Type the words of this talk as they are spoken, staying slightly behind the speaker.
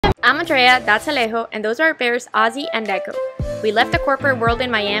I'm Andrea, that's Alejo, and those are our bears Ozzy and Deco. We left the corporate world in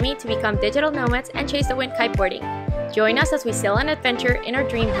Miami to become digital nomads and chase the wind kiteboarding. Join us as we sail an adventure in our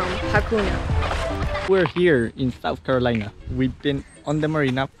dream home, Hakuna. We're here in South Carolina. We've been on the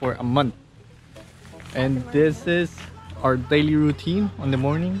marina for a month. And this is our daily routine on the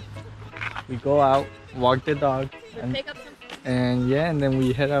morning. We go out, walk the dog, and then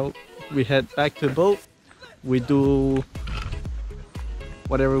we head out. We head back to the boat. We do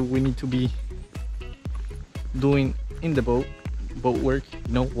whatever we need to be doing in the boat work,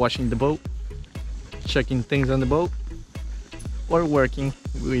 you know, washing the boat, checking things on the boat, or working.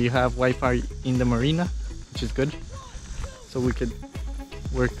 We have Wi-Fi in the marina, which is good, so we could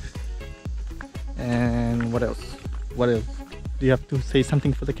work. And what else? What else? Do you have to say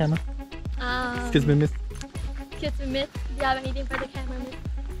something for the camera? Excuse me, miss. Excuse me, miss. Do you have anything for the camera, miss?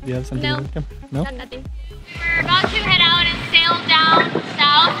 Do you have something for the camera? No? Got nothing. We're about to head out and sail down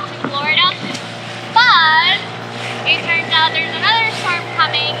south to Florida, but it turns out there's another storm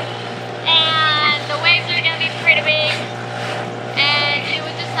coming and the waves are going to be pretty big, and it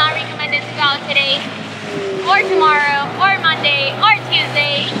was just not recommended to go out today or tomorrow or Monday or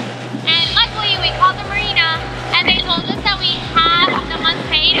Tuesday. And luckily we called the marina and they told us that we have the month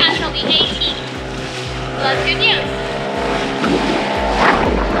paid until the 18th. So that's good news.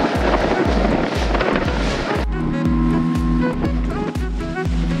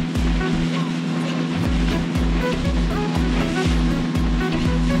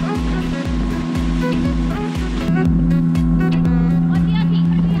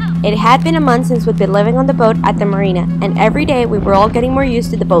 It had been a month since we'd been living on the boat at the marina, and every day we were all getting more used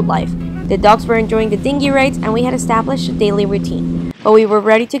to the boat life. The dogs were enjoying the dinghy rides, and we had established a daily routine. But we were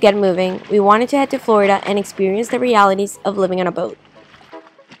ready to get moving. We wanted to head to Florida and experience the realities of living on a boat.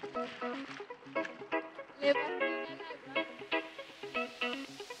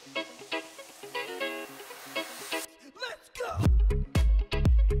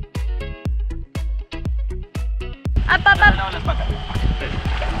 Up, up, up.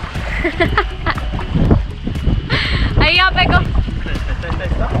 Ahí ya, Peco.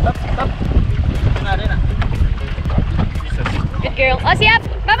 Good girl. Ozzy, up.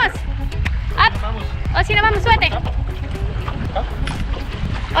 Vamos. Up. Ozzy, no vamos, suerte.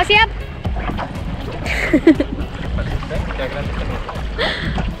 Ozzy, up.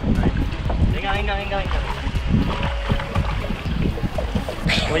 Venga, venga, venga, venga.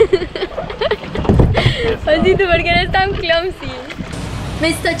 Ozzy, ¿tú por qué eres tan clumsy?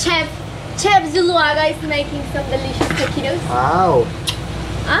 Mr. Chef Zuluaga is making some delicious taquitos. Wow.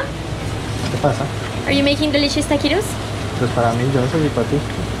 Huh? ¿Qué pasa? Are you making delicious taquitos? Pues para mí, yo soy para ti.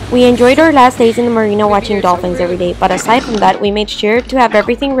 We enjoyed our last days in the marina watching dolphins every day, but aside from that, we made sure to have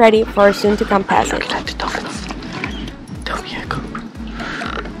everything ready for our soon-to-come passage.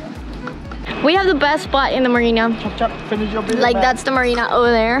 We have the best spot in the marina. Like, that's the marina over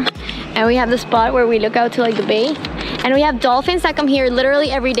there. And we have the spot where we look out to like the bay. And we have dolphins that come here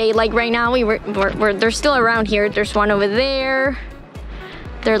literally every day. Like right now, they're still around here. There's one over there.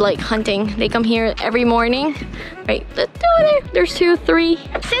 They're like hunting. They come here every morning. Right, over there. There's 2, 3.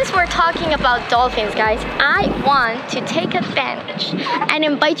 Since we're talking about dolphins, guys, I want to take advantage and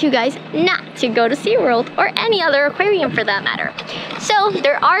invite you guys not to go to SeaWorld or any other aquarium for that matter. So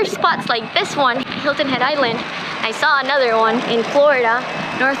there are spots like this one, Hilton Head Island. I saw another one in Florida,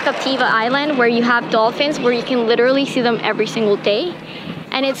 North Captiva Island, where you have dolphins where you can literally see them every single day.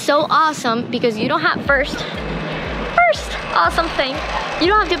 And it's so awesome because you don't have first awesome thing, you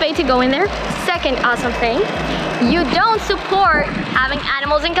don't have to pay to go in there. Second awesome thing, you don't support having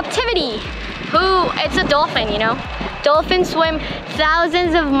animals in captivity. It's a dolphin, you know. Dolphins swim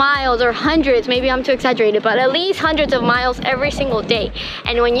thousands of miles or hundreds, maybe I'm too exaggerated, but at least hundreds of miles every single day.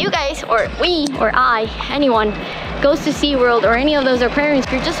 And when you guys, or we, or I, anyone, goes to SeaWorld or any of those aquariums,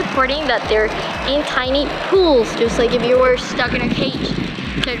 you're just supporting that they're in tiny pools, just like if you were stuck in a cage.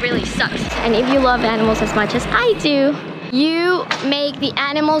 So it really sucks. And if you love animals as much as I do, you make the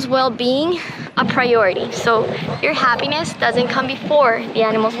animals' well-being a priority. So your happiness doesn't come before the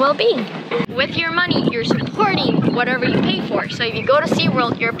animals' well-being. With your money, you're supporting whatever you pay for. So if you go to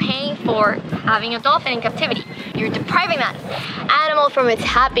SeaWorld, you're paying for having a dolphin in captivity. You're depriving that animal from its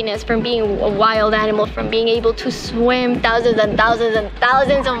happiness, from being a wild animal, from being able to swim thousands and thousands and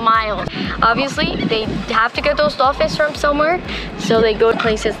thousands of miles. Obviously, they have to get those dolphins from somewhere. So they go to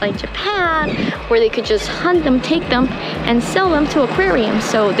places like Japan, where they could just hunt them, take them, and sell them to aquariums.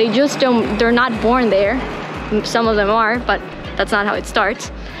 So they just don't, they're not born there. Some of them are, but that's not how it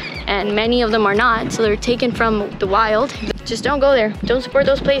starts. And many of them are not, so they're taken from the wild. just don't go there. Don't support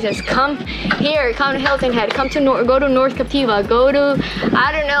those places. Come here, come to Hilton Head, come to go to North Captiva, go to,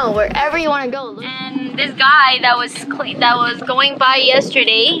 I don't know, wherever you want to go. And this guy that was going by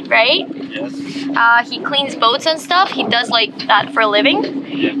yesterday, right? Yes. He cleans boats and stuff. He does like that for a living.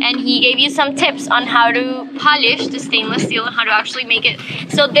 And he gave you some tips on how to polish the stainless steel and how to actually make it.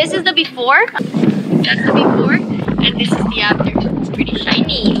 So this is the before. That's the before. And this is the after. It's pretty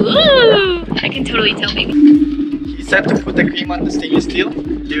shiny. Ooh! I can totally tell, baby. He said to put the cream on the stainless steel,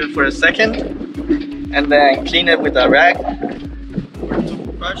 leave it for a second, and then clean it with a rag or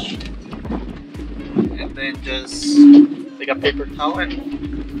toothbrush, and then just take a paper towel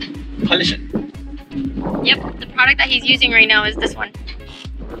and polish it. Yep, the product that he's using right now is this one.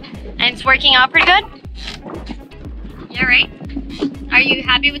 And it's working out pretty good? Yeah, right? Are you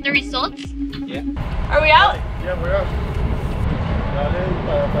happy with the results? Yeah. Are we out? Yeah, we're out.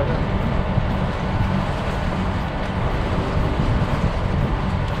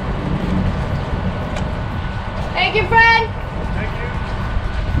 Thank you, friend. Thank you.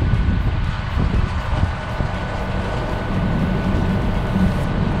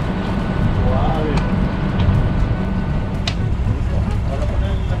 Wow.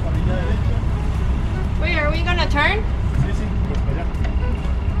 Wait, are we gonna turn? Sí, sí, pues para allá.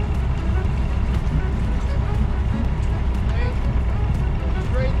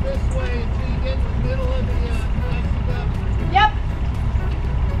 Straight this way until you get in the middle of the ICW. Yep.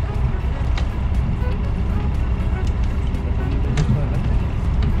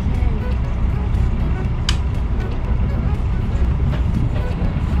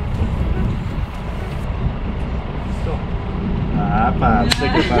 Ah, parce,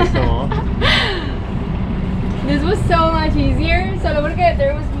 ¿qué pasó? This was so much easier, solo porque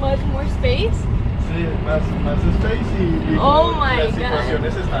there was much more space. Sí, más space y Oh my las God.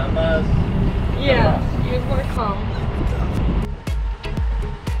 situaciones están más... Yeah, it was more calm.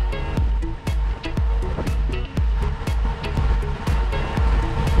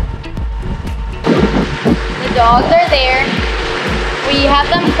 The dogs are there. We have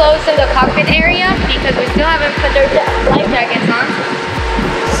them close in the cockpit area because we still haven't put their life jackets on.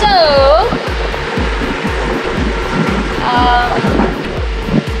 So,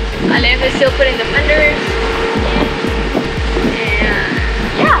 Aleph is still putting the fenders in. And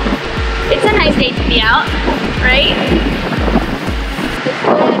yeah, it's a nice day to be out, right? Looks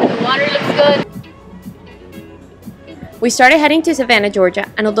good, the water looks good. We started heading to Savannah, Georgia,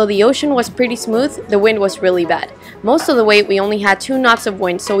 and although the ocean was pretty smooth, the wind was really bad. Most of the way, we only had 2 knots of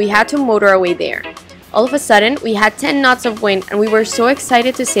wind, so we had to motor our way there. All of a sudden, we had 10 knots of wind, and we were so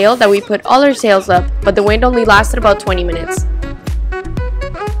excited to sail that we put all our sails up, but the wind only lasted about 20 minutes.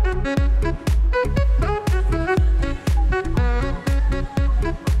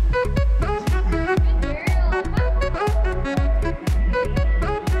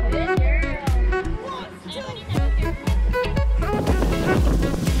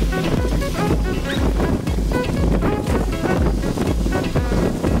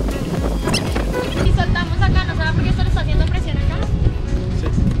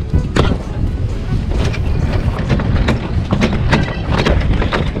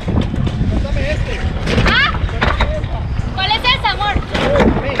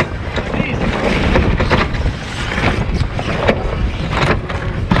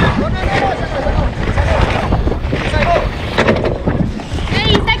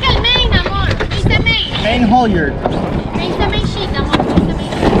 Main halyard.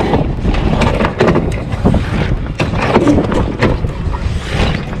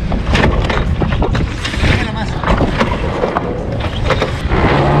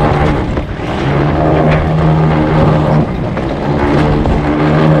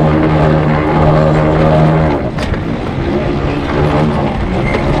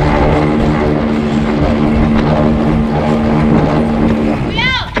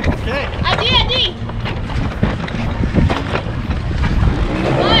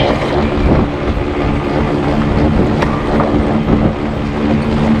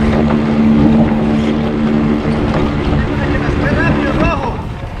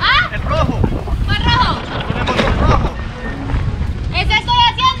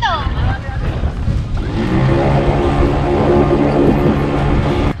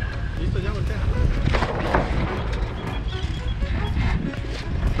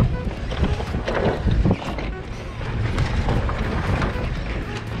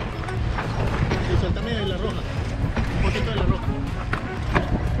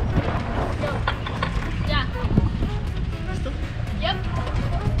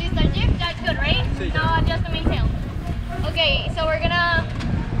 Okay, so we're gonna...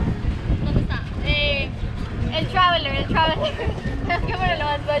 ¿Dónde está? El traveler, el traveler. Tenemos que ponerlo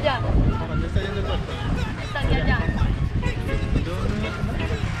más para allá. ¿Dónde está yendo el barco? Está hacia allá.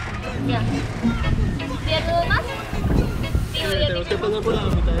 Ya. ¿10 nudos más? Sí, o 10 Tenemos que pasar por la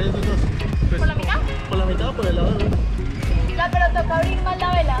mitad de esos dos. Pues, ¿Por la mitad? Por la mitad o por el lado de los. Ya, pero toca abrir más la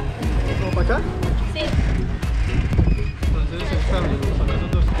vela. ¿Como para acá? Sí. Entonces está bien, son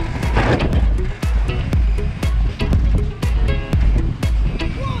esos dos.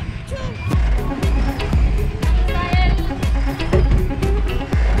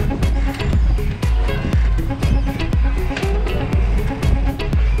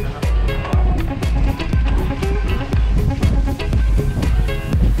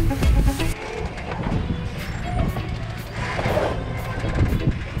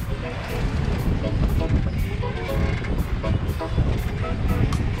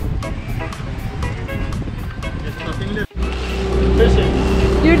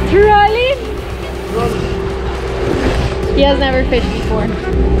 You're trolling? He has never fished before.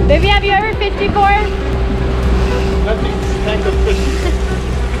 Baby, have you ever fished before? Nothing's kind of fishy.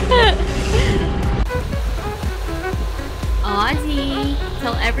 Ozzy,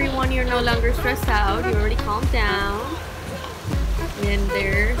 tell everyone you're no longer stressed out. You already calmed down. And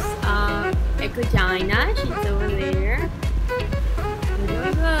there's Ecogina. She's over there. We're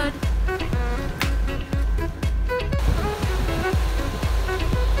doing good.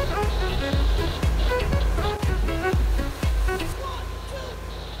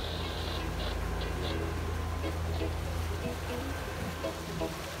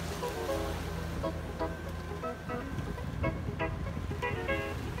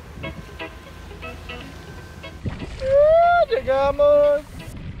 Llegamos.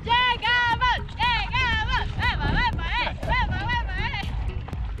 ¡Llegamos! ¡Llegamos! ¡Epa, epa, epa, epa,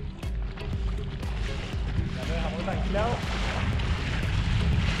 Ya lo dejamos anclado.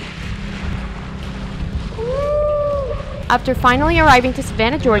 After finally arriving to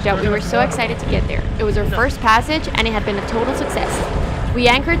Savannah, Georgia, we were so excited to get there. It was our first passage and it had been a total success. We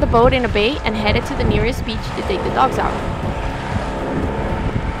anchored the boat in a bay and headed to the nearest beach to take the dogs out.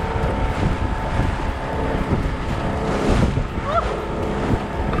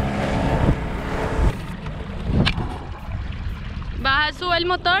 Baja, sube el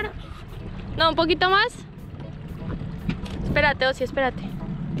motor. No, un poquito más. Espérate, Osi, espérate.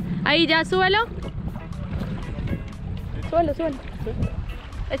 Ahí ya, súbelo. Súbelo, súbelo.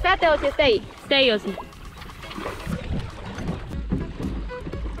 Espérate, Osi, esté ahí. Esté ahí, Osi.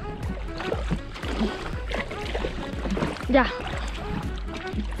 Ya.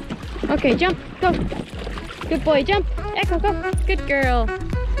 Okay, jump, go. Good boy, jump. Echo, go. Good girl.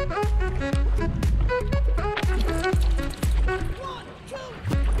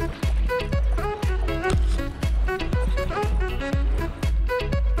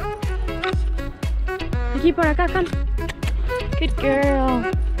 Aquí por acá, come. Good girl.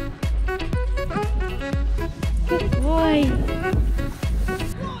 Good boy.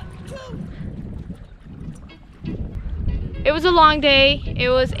 It was a long day. It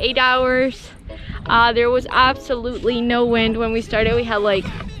was 8 hours. There was absolutely no wind when we started. We had like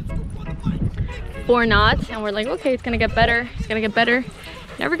 4 knots and we're like, okay, it's gonna get better. It's gonna get better.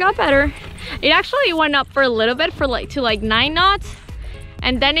 Never got better. It actually went up for a little bit for like to like 9 knots.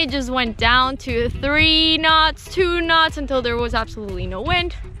 And then it just went down to 3 knots, 2 knots until there was absolutely no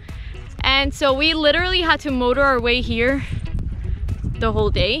wind. And so we literally had to motor our way here the whole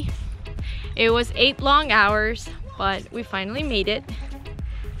day. It was 8 long hours, but we finally made it.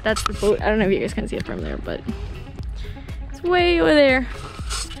 That's the boat. I don't know if you guys can see it from there, but it's way over there.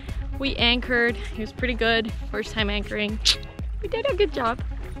 We anchored. It was pretty good. First time anchoring. We did a good job.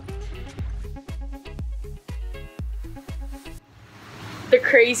 The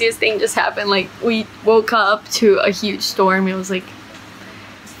craziest thing just happened. Like, we woke up to a huge storm. It was like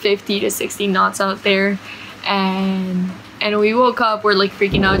 50 to 60 knots out there, and we woke up, we're like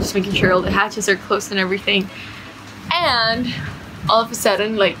freaking out, just making sure all the hatches are closed and everything. And all of a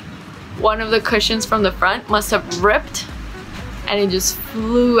sudden, like, one of the cushions from the front must have ripped and it just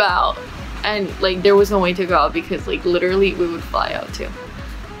flew out, and like there was no way to go out because like literally we would fly out too.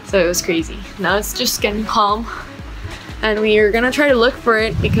 So it was crazy. Now it's just getting calm. And we are gonna try to look for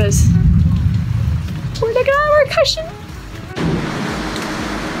it because where'd I grab our cushion?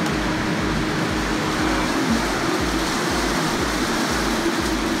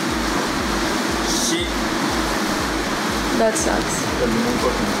 Shit. That sucks.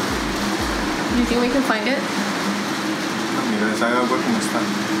 Do you think we can find it? Mira, esa agua como está.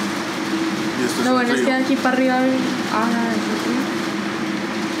 Y esto es No, un bueno, es río. que aquí para arriba hay... Ah,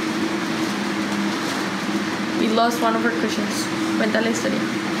 we lost one of our cushions. Cuenta la historia.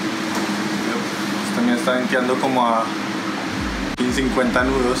 Esta tenía está venteando como a 50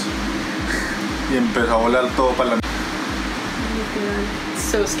 nudos y empezó a volar todo para la...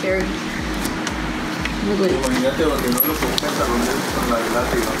 So scary. Imagínate donde uno lo puede pensar con la vela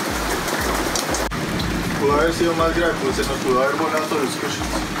arriba. Pudo haber sido más grave, pues se nos pudo haber volado todos los cushions.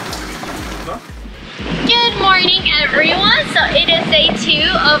 ¿No? Good morning, everyone. So it is day 2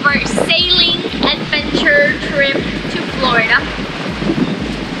 of our sailing adventure trip to Florida.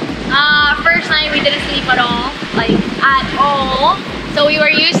 First night we didn't sleep at all, like at all. So we were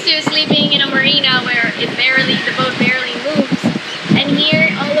used to sleeping in a marina where the boat barely moves. And here,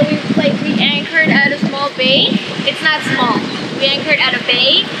 although we anchored at a small bay, it's not small. We anchored at a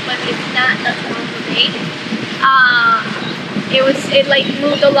bay, but it's not that small of a bay. It like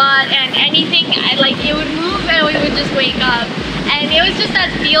moved a lot, and anything it would move and we would just wake up. And it was just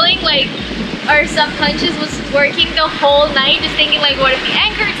that feeling like our subconscious was working the whole night, just thinking like, what if the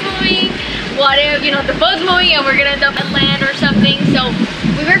anchor's moving? What if, the boat's moving and we're gonna end up at land or something? So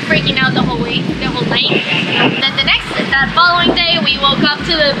we were freaking out the whole night. And then that following day, we woke up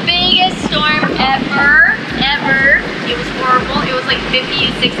to the biggest storm ever. It was horrible. It was like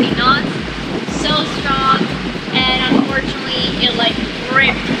 50 to 60 knots. So strong. And unfortunately, it like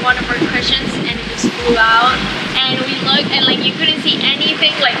ripped one of our cushions and it just flew out. And we looked and like you couldn't see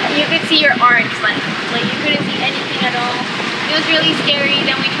anything. Like you could see your arms, like you couldn't see anything at all. It was really scary.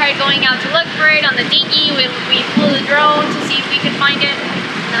 Then we tried going out to look for it on the dinghy. We flew the drone to see if we could find it.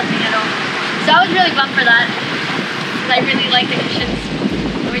 Nothing at all. So I was really bummed for that. Because I really like the cushions.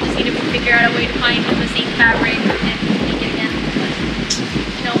 We just need to figure out a way to find the same fabric and make it again. But,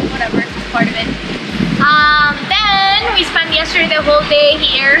 whatever. It's part of it. Then we spent yesterday the whole day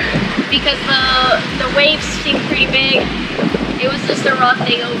here because the waves seemed pretty big. It was just a rough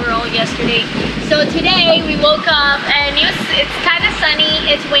day overall yesterday. So today we woke up and it's kind of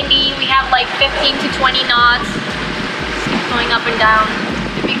sunny, it's windy. We have like 15 to 20 knots going up and down.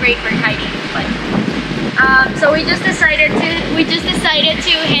 It'd be great for kiting, but so we just decided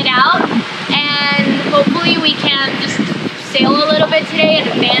to head out and hopefully we can just sail a little bit today and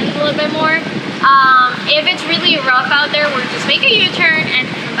advance a little bit more. If it's really rough out there, we'll just make a U-turn and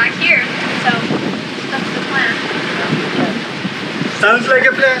come back here. So that's the plan. Sounds like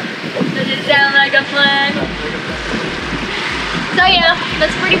a plan. Does it sound like a plan? So yeah,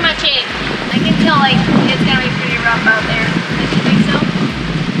 that's pretty much it. I can tell like it's gonna be pretty rough out there. Did you think so?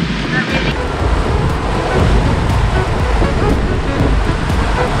 Not really.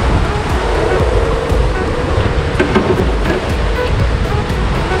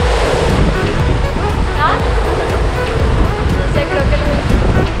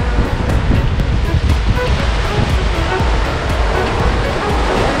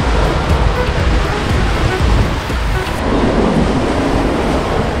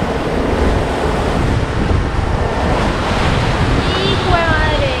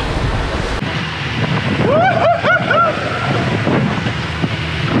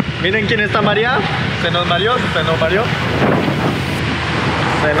 Miren quién está mareado. Se nos mareó.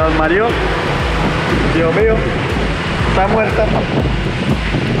 Dios mío. Está muerta.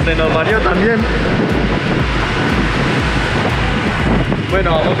 Se nos mareó también.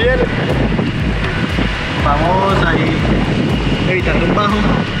 Bueno, vamos bien. Vamos ahí evitando un bajo.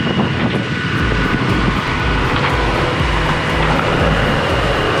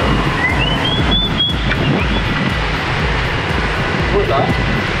 Puta.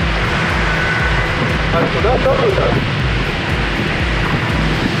 Calculando, puta.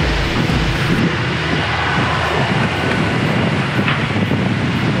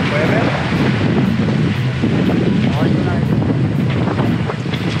 ¿Se puede ver?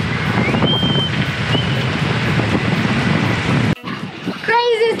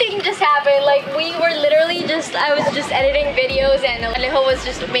 Craziest thing just happened. Like we were literally I was just editing videos and Alejo was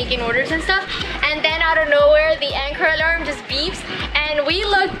just making orders and stuff. And then out of nowhere, the anchor alarm just beeps. And we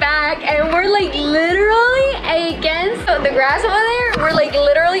look back and we're like literally against the grass over there. We're like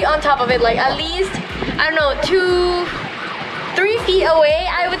literally on top of it, like at least, I don't know, 2-3 feet away,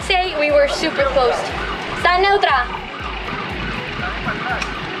 I would say. We were super close. Está neutra.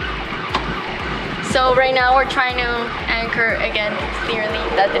 So right now we're trying to anchor again. Clearly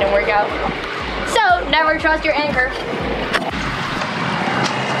that didn't work out. So never trust your anchor.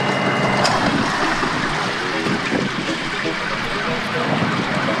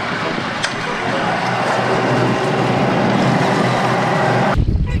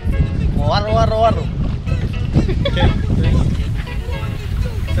 Barro. ¿Qué?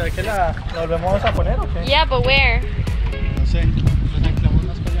 ¿Será que la volvemos a poner o qué? Yeah, but where? No sé, nos anclamos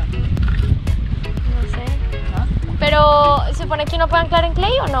más para allá. No sé. ¿Ah? Pero, ¿se supone que uno puede anclar en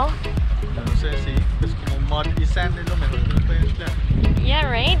clay o no? No sé, sí. Pues mud y sand es lo mejor que nos pueden emplear. Yeah,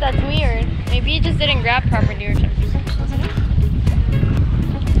 right? That's weird. Maybe it just didn't grab properly or something.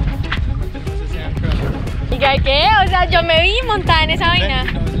 ¿Y qué? O sea, yo me vi montada en esa vaina.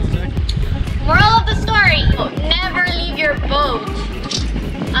 Moral of the story: never leave your boat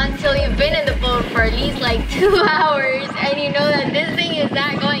until you've been in the boat for at least like 2 hours and you know that this thing is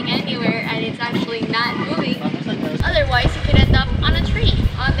not going anywhere and it's actually not moving. Otherwise, you could end up on a tree,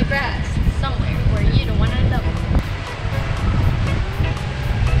 on the grass, somewhere where you don't want to end up.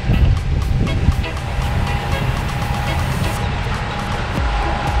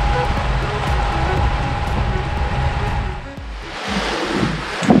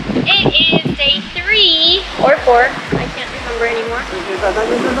 It is day 3 or 4, I can't remember anymore,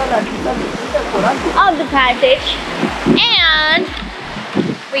 of the passage, and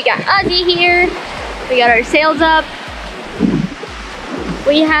we got Ozzy here. We got our sails up.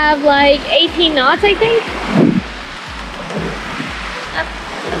 We have like 18 knots, I think.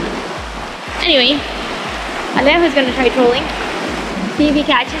 Anyway, Alejo's gonna try trolling, see if he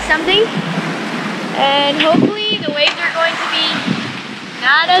catches something, and hopefully the waves are going to be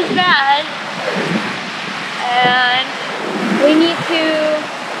not as bad. And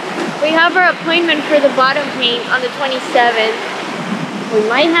we have our appointment for the bottom paint on the 27th. We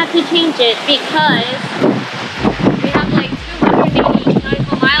might have to change it because we have like 280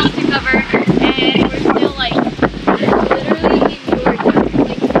 nautical miles to cover and we're still like literally in Georgia.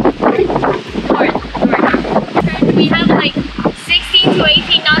 We have like 16 to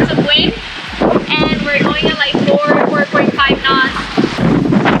 18 knots of wind and we're going at like 4.5 knots.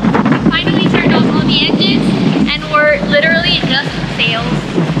 We finally turned off all the engines and we're literally just sails,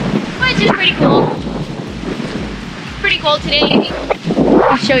 which is pretty cool. Pretty cold today.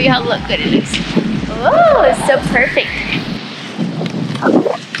 I'll show you how good it looks. Oh, it's so perfect.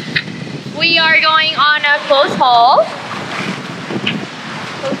 We are going on a close haul.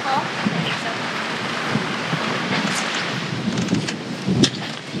 Close haul? I think so.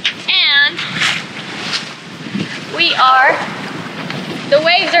 And the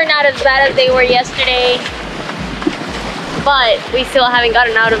waves are not as bad as they were yesterday, but we still haven't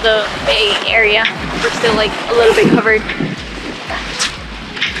gotten out of the bay area. We're still like a little bit covered.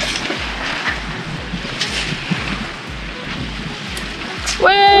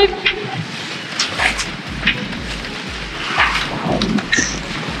 Wave!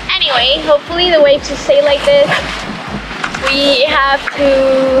 Anyway, hopefully the waves will stay like this. We have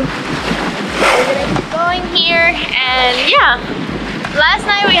to keep going here, and yeah. Last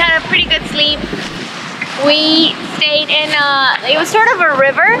night we had a pretty good sleep. We stayed in it was sort of a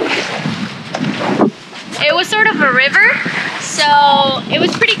river. It was sort of a river, so it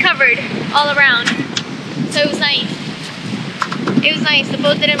was pretty covered all around. So it was nice. It was nice. The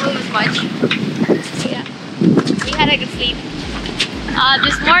boat didn't move as much. Yeah, we had a good sleep.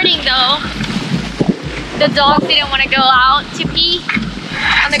 This morning though, the dogs didn't want to go out to pee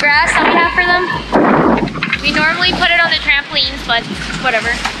on the grass that we have for them. We normally put it on the trampolines, but whatever.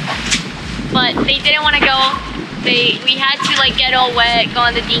 But they didn't want to go. We had to like get all wet, go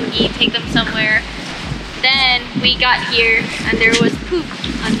on the dinghy, take them somewhere. Then we got here and there was poop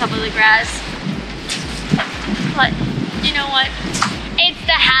on top of the grass. But you know what? It's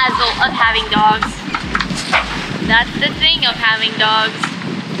the hassle of having dogs. That's the thing of having dogs.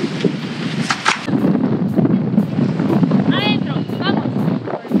 Adentro, vamos.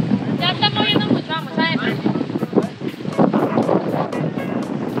 Ya está moviendo mucho, vamos, adentro.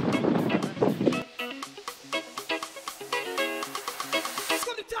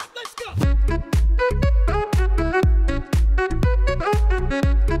 From the top, let's go.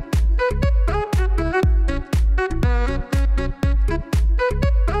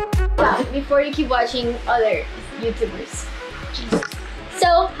 Before you keep watching other YouTubers.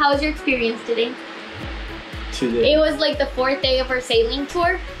 So, how was your experience today? Today. It was like the 4th day of our sailing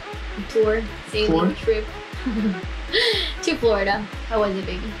sailing trip to Florida. How was it,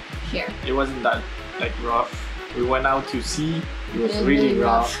 baby? Share. It wasn't that like rough. We went out to sea. It was really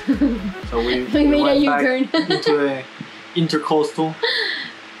rough. So we made went a back U-turn. into the intercoastal,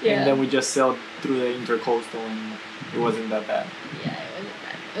 Yeah. and then we just sailed through the intercoastal, and it wasn't that bad. Yeah, it wasn't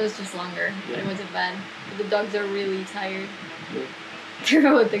bad. It was just longer, but Yeah. it wasn't bad. But the dogs are really tired. Yeah. They're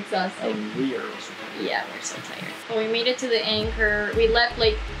both exhausted. And we are also tired. Yeah, we're so tired. But we made it to the anchor. We left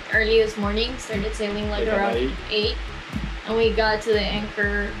like early this morning, started sailing like Like around at 8. And we got to the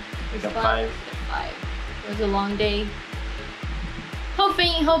anchor Like at spot 5. at 5. It was a long day.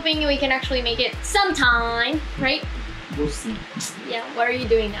 Hoping we can actually make it sometime, right? We'll see. Yeah, what are you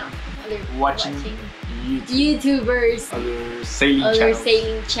doing now? Watching YouTubers. Other sailing Other channels.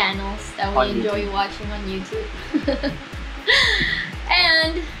 sailing channels that we On enjoy YouTube. watching on YouTube.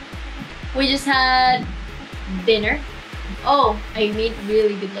 And we just had dinner. Oh, I made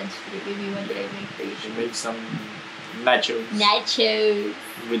really good lunch today. Baby, what did I make for you? We made some nachos. Nachos.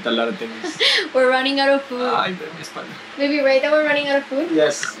 With a lot of things. We're running out of food. Ay, bebe, espalda. Maybe right that we're running out of food?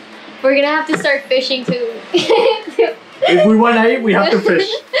 Yes. We're gonna have to start fishing too. If we wanna eat, we have to fish.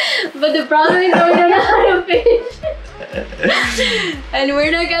 But the problem is that we don't know how to fish. And we're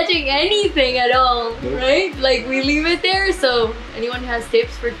not catching anything at all, right? Like we leave it there, so anyone who has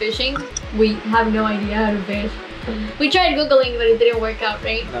tips for fishing, we have no idea how to fish. We tried Googling, but it didn't work out,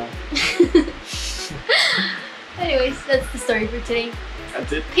 right? No. Anyways, that's the story for today.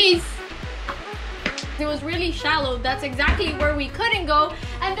 That's it. Peace. It was really shallow. That's exactly where we couldn't go.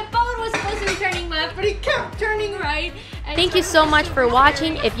 And the boat was supposed to be turning left, but it kept turning right. And Thank you so much for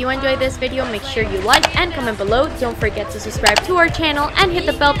watching. If you enjoyed this video, make sure you like and comment below. Don't forget to subscribe to our channel and hit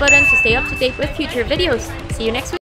the bell button to stay up to date with future videos. See you next week.